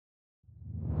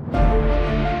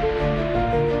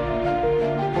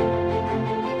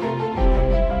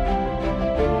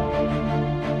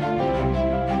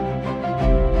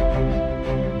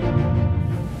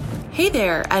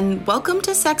there, and welcome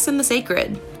to Sex and the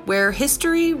Sacred, where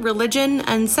history, religion,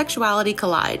 and sexuality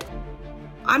collide.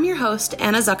 I'm your host,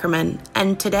 Anna Zuckerman,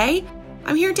 and today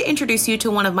I'm here to introduce you to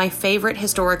one of my favorite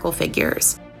historical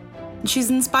figures. She's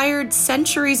inspired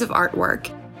centuries of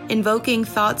artwork, invoking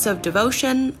thoughts of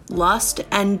devotion, lust,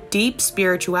 and deep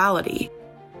spirituality.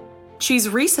 She's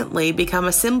recently become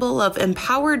a symbol of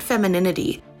empowered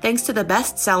femininity thanks to the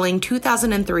best-selling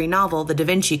 2003 novel The Da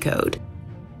Vinci Code.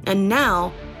 And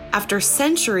now, after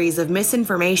centuries of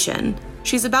misinformation,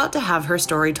 she's about to have her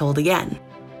story told again.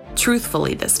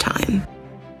 Truthfully this time.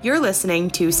 You're listening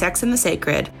to Sex and the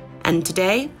Sacred, and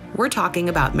today we're talking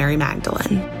about Mary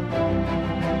Magdalene.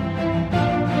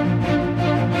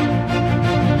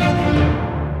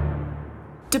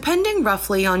 Depending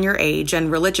roughly on your age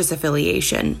and religious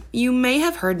affiliation, you may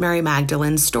have heard Mary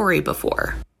Magdalene's story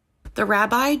before. The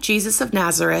rabbi, Jesus of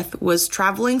Nazareth, was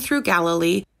traveling through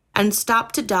Galilee and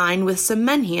stopped to dine with some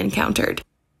men he encountered.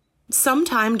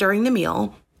 Sometime during the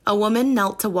meal, a woman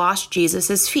knelt to wash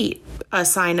Jesus' feet, a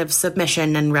sign of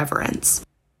submission and reverence.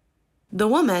 The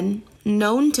woman,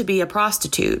 known to be a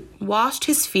prostitute, washed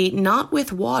his feet not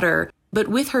with water, but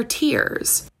with her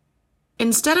tears.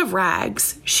 Instead of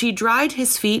rags, she dried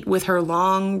his feet with her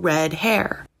long red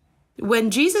hair. When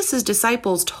Jesus'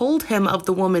 disciples told him of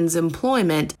the woman's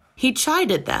employment, he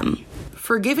chided them,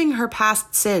 forgiving her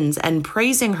past sins and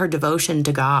praising her devotion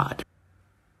to God.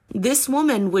 This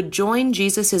woman would join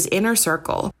Jesus' inner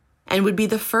circle and would be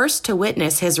the first to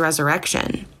witness his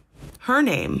resurrection. Her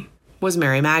name was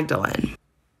Mary Magdalene.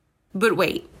 But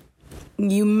wait,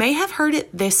 you may have heard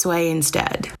it this way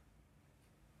instead.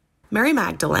 Mary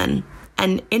Magdalene,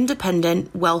 an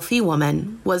independent, wealthy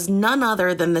woman, was none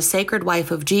other than the sacred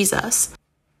wife of Jesus.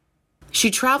 She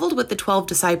traveled with the 12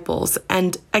 disciples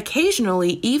and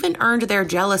occasionally even earned their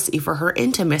jealousy for her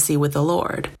intimacy with the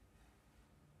Lord.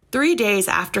 3 days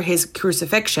after his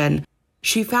crucifixion,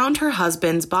 she found her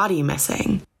husband's body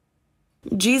missing.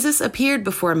 Jesus appeared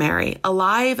before Mary,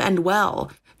 alive and well,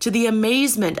 to the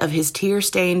amazement of his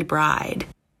tear-stained bride.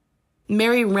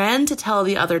 Mary ran to tell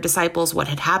the other disciples what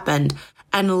had happened,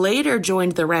 and later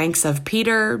joined the ranks of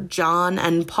Peter, John,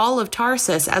 and Paul of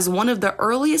Tarsus as one of the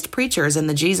earliest preachers in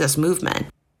the Jesus movement.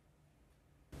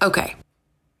 Okay,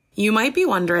 you might be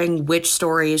wondering which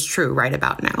story is true right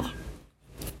about now.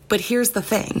 But here's the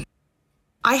thing.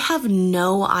 I have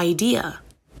no idea.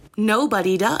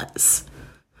 Nobody does.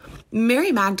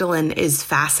 Mary Magdalene is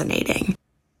fascinating.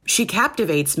 She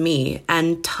captivates me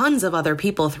and tons of other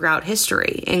people throughout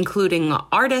history, including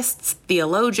artists,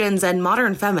 theologians, and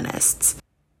modern feminists.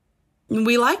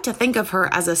 We like to think of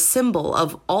her as a symbol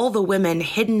of all the women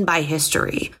hidden by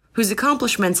history, whose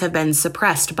accomplishments have been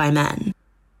suppressed by men.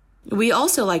 We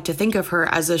also like to think of her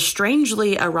as a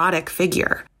strangely erotic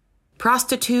figure.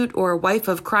 Prostitute or wife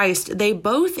of Christ, they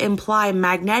both imply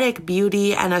magnetic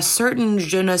beauty and a certain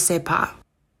je ne sais pas.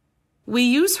 We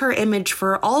use her image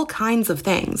for all kinds of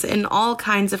things in all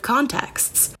kinds of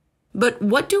contexts. But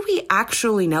what do we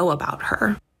actually know about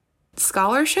her?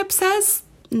 Scholarship says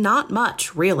not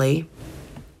much, really.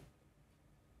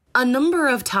 A number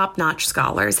of top-notch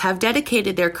scholars have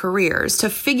dedicated their careers to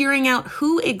figuring out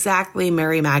who exactly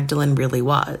Mary Magdalene really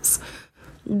was.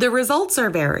 The results are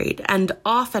varied and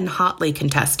often hotly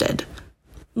contested.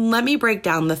 Let me break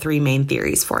down the 3 main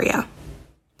theories for you.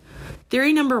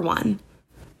 Theory number 1.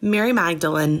 Mary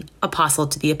Magdalene, apostle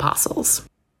to the apostles.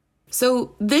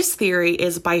 So this theory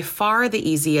is by far the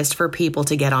easiest for people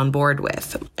to get on board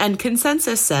with, and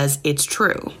consensus says it's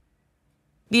true.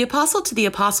 The apostle to the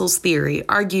apostles theory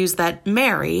argues that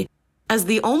Mary, as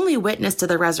the only witness to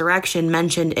the resurrection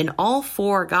mentioned in all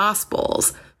 4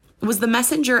 Gospels, was the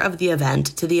messenger of the event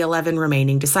to the 11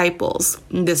 remaining disciples.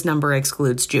 This number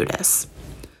excludes Judas.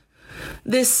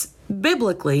 This,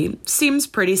 biblically, seems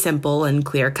pretty simple and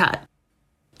clear-cut.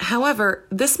 However,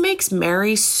 this makes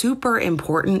Mary super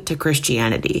important to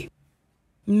Christianity.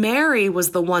 Mary was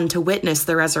the one to witness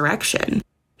the resurrection.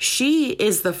 She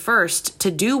is the first to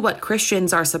do what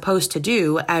Christians are supposed to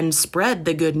do and spread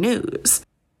the good news.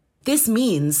 This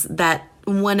means that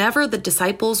whenever the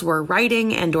disciples were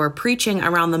writing and or preaching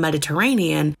around the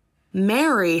Mediterranean,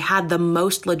 Mary had the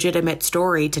most legitimate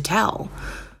story to tell.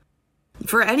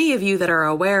 For any of you that are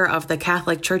aware of the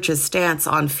Catholic Church's stance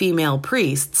on female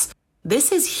priests,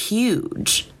 this is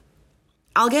huge.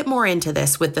 I'll get more into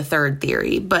this with the 3rd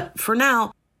theory, but for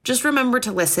now, just remember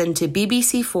to listen to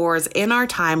BBC4's In Our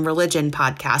Time Religion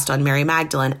podcast on Mary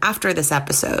Magdalene after this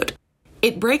episode.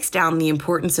 It breaks down the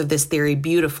importance of this theory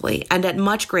beautifully and at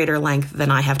much greater length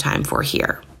than I have time for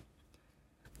here.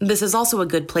 This is also a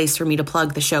good place for me to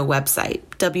plug the show website,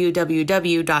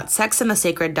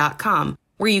 www.sexandthesacred.com,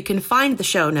 where you can find the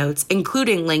show notes,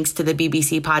 including links to the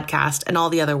BBC podcast and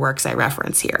all the other works I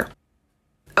reference here.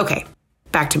 Okay,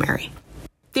 back to Mary.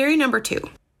 Theory number 2.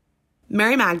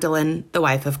 Mary Magdalene, the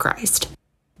wife of Christ.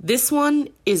 This one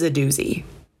is a doozy.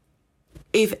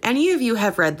 If any of you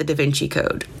have read the Da Vinci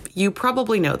Code, you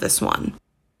probably know this one.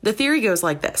 The theory goes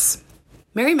like this.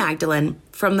 Mary Magdalene,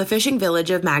 from the fishing village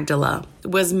of Magdala,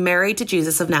 was married to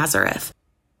Jesus of Nazareth.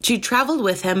 She traveled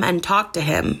with him and talked to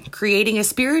him, creating a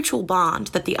spiritual bond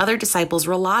that the other disciples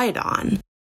relied on.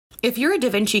 If you're a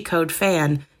Da Vinci Code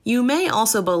fan, you may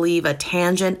also believe a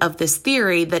tangent of this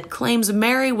theory that claims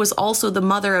Mary was also the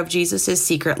mother of Jesus'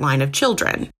 secret line of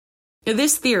children.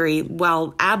 This theory,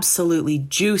 while absolutely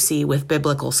juicy with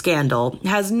biblical scandal,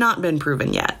 has not been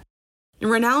proven yet.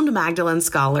 Renowned Magdalene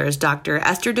scholars Dr.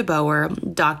 Esther de Boer,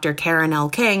 Dr. Karen L.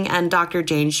 King, and Dr.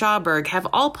 Jane Schauberg have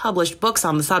all published books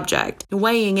on the subject,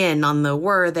 weighing in on the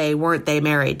were they, weren't they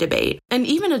married debate, and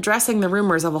even addressing the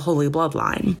rumors of a holy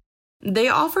bloodline. They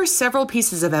offer several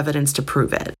pieces of evidence to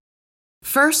prove it.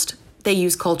 First, they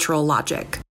use cultural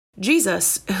logic.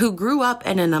 Jesus, who grew up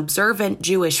in an observant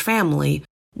Jewish family,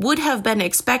 would have been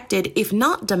expected, if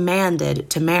not demanded,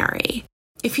 to marry.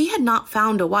 If he had not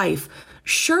found a wife,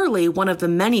 surely one of the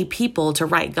many people to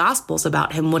write Gospels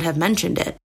about him would have mentioned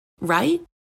it, right?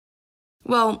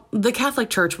 Well, the Catholic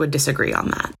Church would disagree on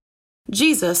that.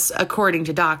 Jesus, according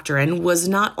to doctrine, was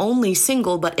not only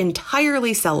single but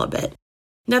entirely celibate.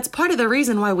 That's part of the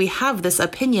reason why we have this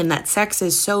opinion that sex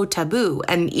is so taboo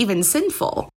and even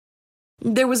sinful.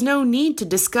 There was no need to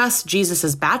discuss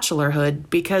Jesus'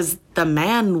 bachelorhood because the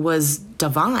man was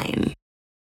divine.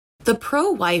 The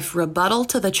pro-wife rebuttal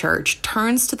to the church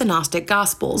turns to the Gnostic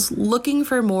Gospels, looking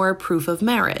for more proof of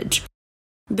marriage.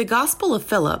 The Gospel of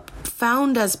Philip,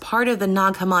 found as part of the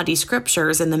Nag Hammadi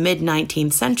scriptures in the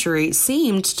mid-19th century,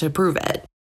 seemed to prove it.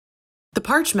 The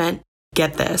parchment,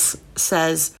 get this,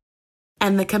 says,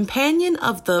 "And the companion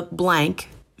of the blank,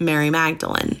 Mary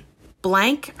Magdalene,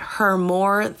 blank her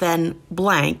more than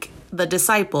blank, the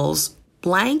disciples,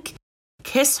 blank,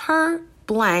 kiss her,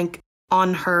 blank,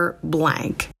 on her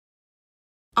blank."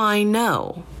 I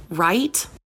know, right?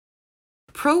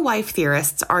 Pro-wife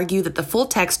theorists argue that the full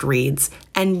text reads,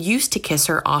 "and used to kiss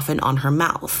her often on her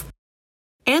mouth."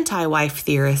 Anti-wife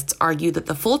theorists argue that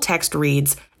the full text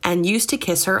reads, "and used to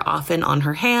kiss her often on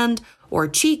her hand, or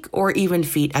cheek, or even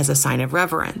feet as a sign of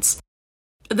reverence."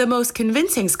 The most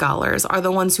convincing scholars are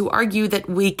the ones who argue that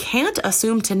we can't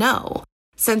assume to know,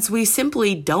 since we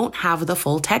simply don't have the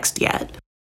full text yet.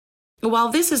 While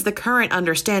this is the current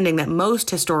understanding that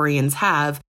most historians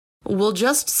have, we'll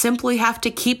just simply have to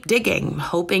keep digging,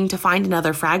 hoping to find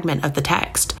another fragment of the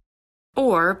text.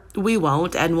 Or we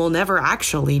won't and we'll never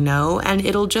actually know, and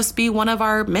it'll just be one of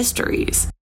our mysteries.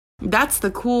 That's the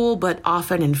cool but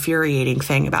often infuriating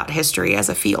thing about history as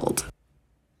a field.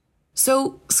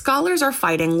 So, scholars are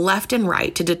fighting left and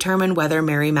right to determine whether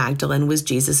Mary Magdalene was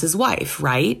Jesus' wife,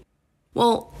 right?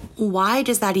 Well, why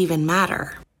does that even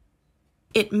matter?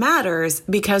 It matters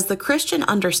because the Christian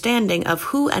understanding of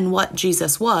who and what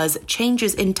Jesus was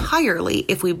changes entirely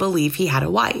if we believe he had a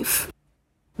wife.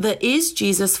 The is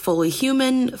Jesus fully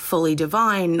human, fully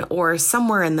divine, or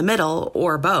somewhere in the middle,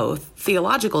 or both,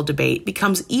 theological debate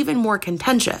becomes even more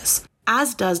contentious,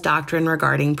 as does doctrine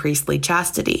regarding priestly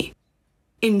chastity.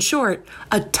 In short,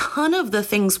 a ton of the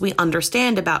things we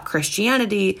understand about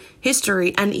Christianity,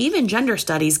 history, and even gender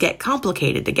studies get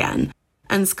complicated again,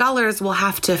 and scholars will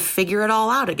have to figure it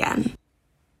all out again.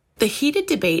 The heated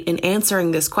debate in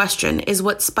answering this question is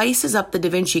what spices up the Da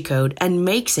Vinci Code and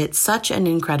makes it such an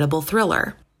incredible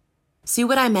thriller. See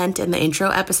what I meant in the intro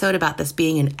episode about this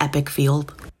being an epic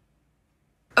field?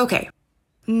 Okay,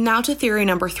 now to theory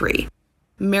number 3,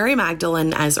 Mary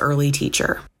Magdalene as early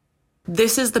teacher.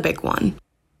 This is the big one.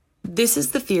 This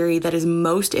is the theory that is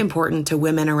most important to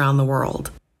women around the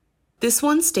world. This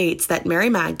one states that Mary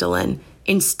Magdalene,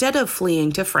 instead of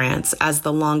fleeing to France, as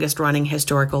the longest-running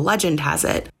historical legend has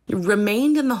it,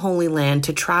 remained in the Holy Land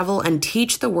to travel and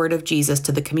teach the word of Jesus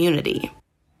to the community.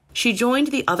 She joined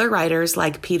the other writers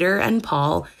like Peter and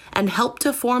Paul and helped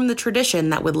to form the tradition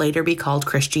that would later be called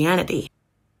Christianity.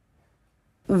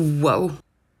 Whoa.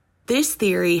 This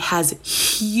theory has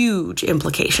huge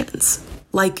implications,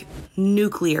 like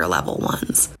nuclear-level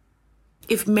ones.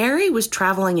 If Mary was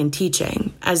traveling and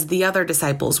teaching, as the other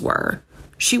disciples were,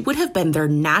 she would have been their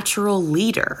natural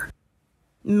leader.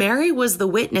 Mary was the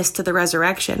witness to the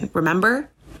resurrection, remember?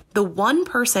 The one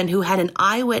person who had an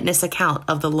eyewitness account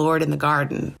of the Lord in the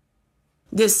garden.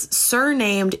 This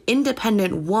surnamed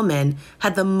independent woman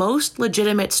had the most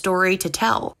legitimate story to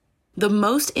tell, the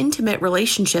most intimate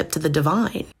relationship to the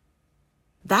divine.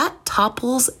 That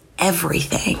topples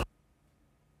everything.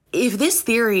 If this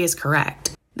theory is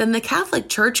correct, then the Catholic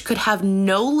Church could have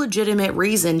no legitimate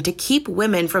reason to keep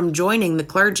women from joining the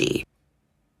clergy.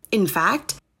 In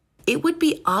fact, it would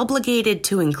be obligated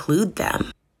to include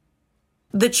them.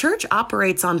 The Church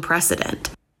operates on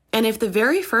precedent, and if the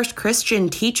very first Christian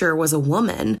teacher was a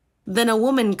woman, then a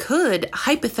woman could,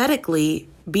 hypothetically,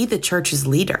 be the Church's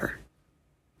leader.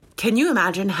 Can you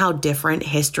imagine how different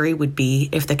history would be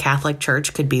if the Catholic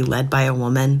Church could be led by a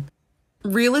woman?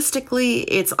 Realistically,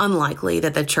 it's unlikely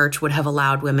that the Church would have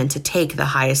allowed women to take the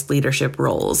highest leadership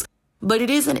roles, but it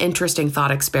is an interesting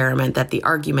thought experiment that the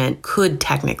argument could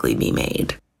technically be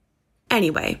made.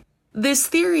 Anyway, this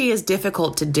theory is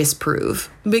difficult to disprove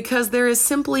because there is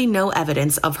simply no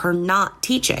evidence of her not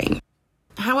teaching.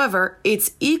 However,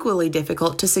 it's equally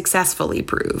difficult to successfully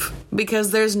prove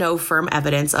because there's no firm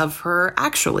evidence of her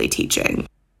actually teaching.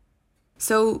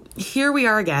 So here we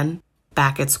are again,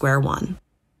 back at square one.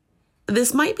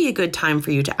 This might be a good time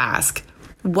for you to ask,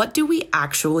 what do we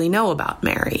actually know about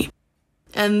Mary?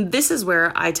 And this is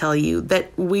where I tell you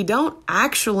that we don't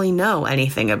actually know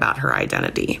anything about her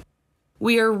identity.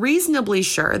 We are reasonably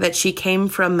sure that she came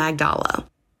from Magdala,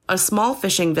 a small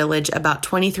fishing village about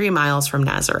 23 miles from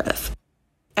Nazareth.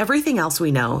 Everything else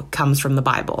we know comes from the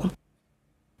Bible.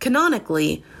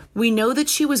 Canonically, we know that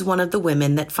she was one of the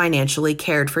women that financially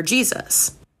cared for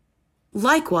Jesus.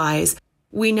 Likewise,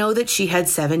 we know that she had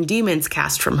 7 demons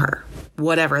cast from her,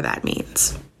 whatever that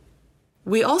means.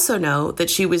 We also know that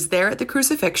she was there at the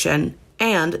crucifixion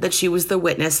and that she was the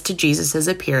witness to Jesus'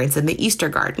 appearance in the Easter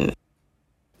garden.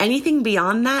 Anything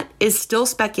beyond that is still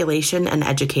speculation and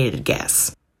educated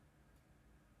guess.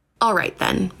 All right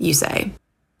then, you say.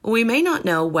 We may not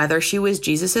know whether she was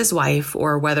Jesus' wife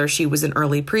or whether she was an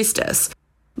early priestess,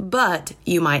 but,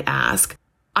 you might ask,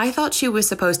 I thought she was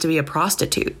supposed to be a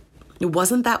prostitute.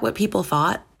 Wasn't that what people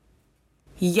thought?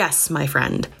 Yes, my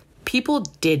friend, people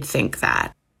did think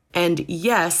that. And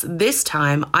yes, this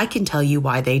time I can tell you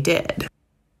why they did.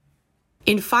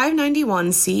 In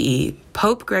 591 CE,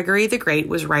 Pope Gregory the Great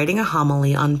was writing a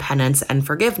homily on penance and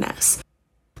forgiveness.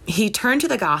 He turned to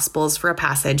the Gospels for a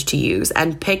passage to use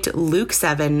and picked Luke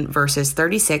 7, verses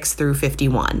 36 through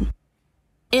 51.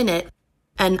 In it,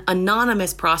 an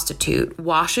anonymous prostitute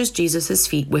washes Jesus'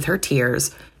 feet with her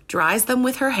tears, dries them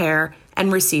with her hair,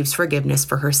 and receives forgiveness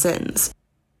for her sins.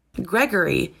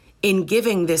 Gregory, in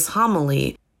giving this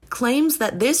homily, claims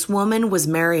that this woman was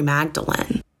Mary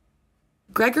Magdalene.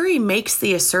 Gregory makes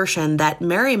the assertion that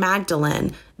Mary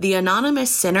Magdalene, the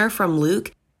anonymous sinner from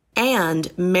Luke,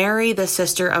 and Mary, the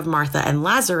sister of Martha and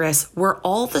Lazarus, were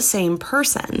all the same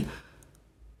person.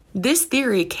 This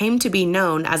theory came to be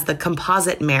known as the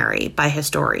composite Mary by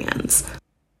historians.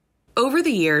 Over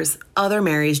the years, other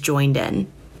Marys joined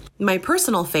in. My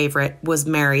personal favorite was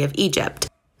Mary of Egypt,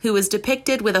 who was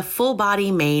depicted with a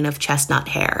full-body mane of chestnut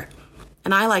hair.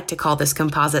 And I like to call this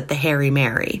composite the Hairy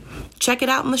Mary. Check it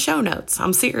out in the show notes.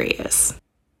 I'm serious.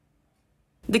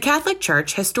 The Catholic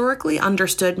Church historically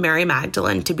understood Mary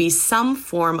Magdalene to be some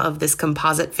form of this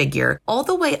composite figure all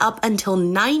the way up until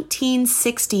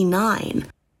 1969,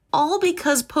 all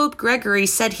because Pope Gregory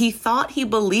said he thought he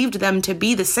believed them to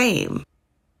be the same.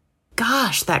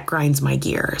 Gosh, that grinds my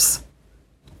gears.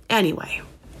 Anyway,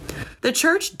 the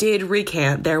Church did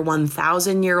recant their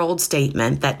 1,000-year-old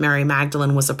statement that Mary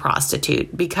Magdalene was a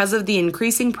prostitute because of the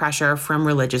increasing pressure from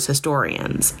religious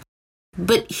historians.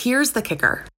 But here's the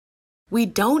kicker. We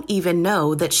don't even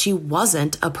know that she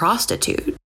wasn't a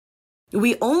prostitute.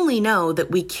 We only know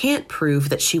that we can't prove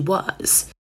that she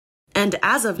was. And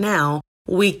as of now,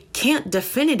 we can't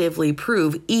definitively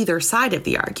prove either side of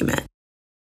the argument.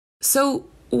 So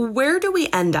where do we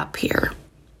end up here?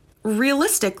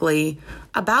 Realistically,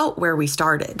 about where we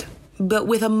started, but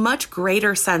with a much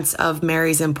greater sense of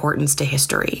Mary's importance to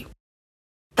history.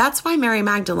 That's why Mary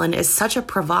Magdalene is such a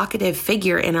provocative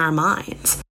figure in our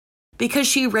minds, because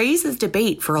she raises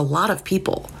debate for a lot of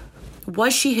people.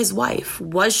 Was she his wife?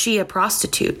 Was she a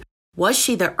prostitute? Was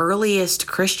she the earliest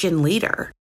Christian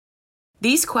leader?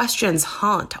 These questions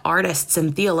haunt artists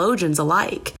and theologians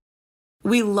alike.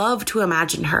 We love to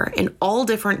imagine her in all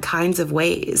different kinds of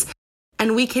ways,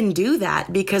 and we can do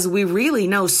that because we really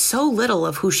know so little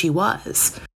of who she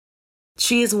was.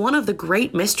 She is one of the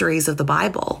great mysteries of the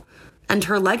Bible, and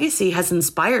her legacy has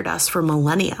inspired us for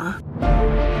millennia.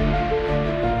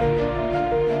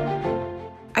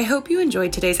 I hope you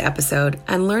enjoyed today's episode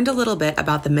and learned a little bit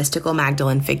about the mystical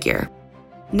Magdalene figure.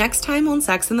 Next time on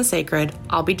Sex and the Sacred,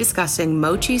 I'll be discussing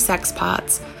mochi sex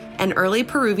pots, an early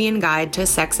Peruvian guide to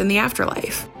sex in the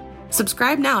afterlife.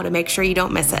 Subscribe now to make sure you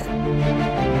don't miss it.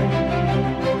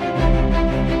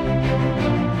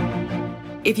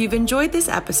 If you've enjoyed this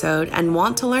episode and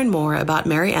want to learn more about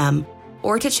Mary M.,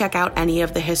 or to check out any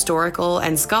of the historical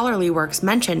and scholarly works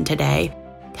mentioned today,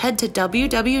 head to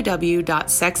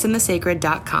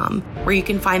www.sexinthesacred.com, where you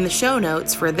can find the show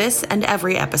notes for this and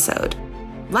every episode.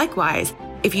 Likewise,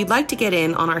 if you'd like to get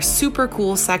in on our super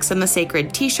cool Sex in the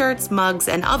Sacred t-shirts, mugs,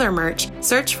 and other merch,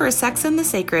 search for Sex in the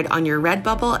Sacred on your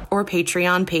Redbubble or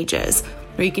Patreon pages,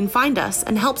 where you can find us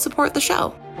and help support the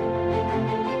show.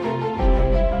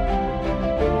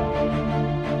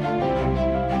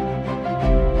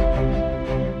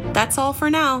 That's all for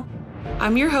now.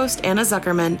 I'm your host, Anna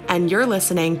Zuckerman, and you're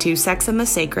listening to Sex in the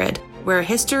Sacred, where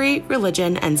history,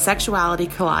 religion, and sexuality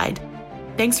collide.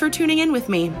 Thanks for tuning in with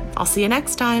me. I'll see you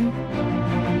next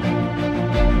time.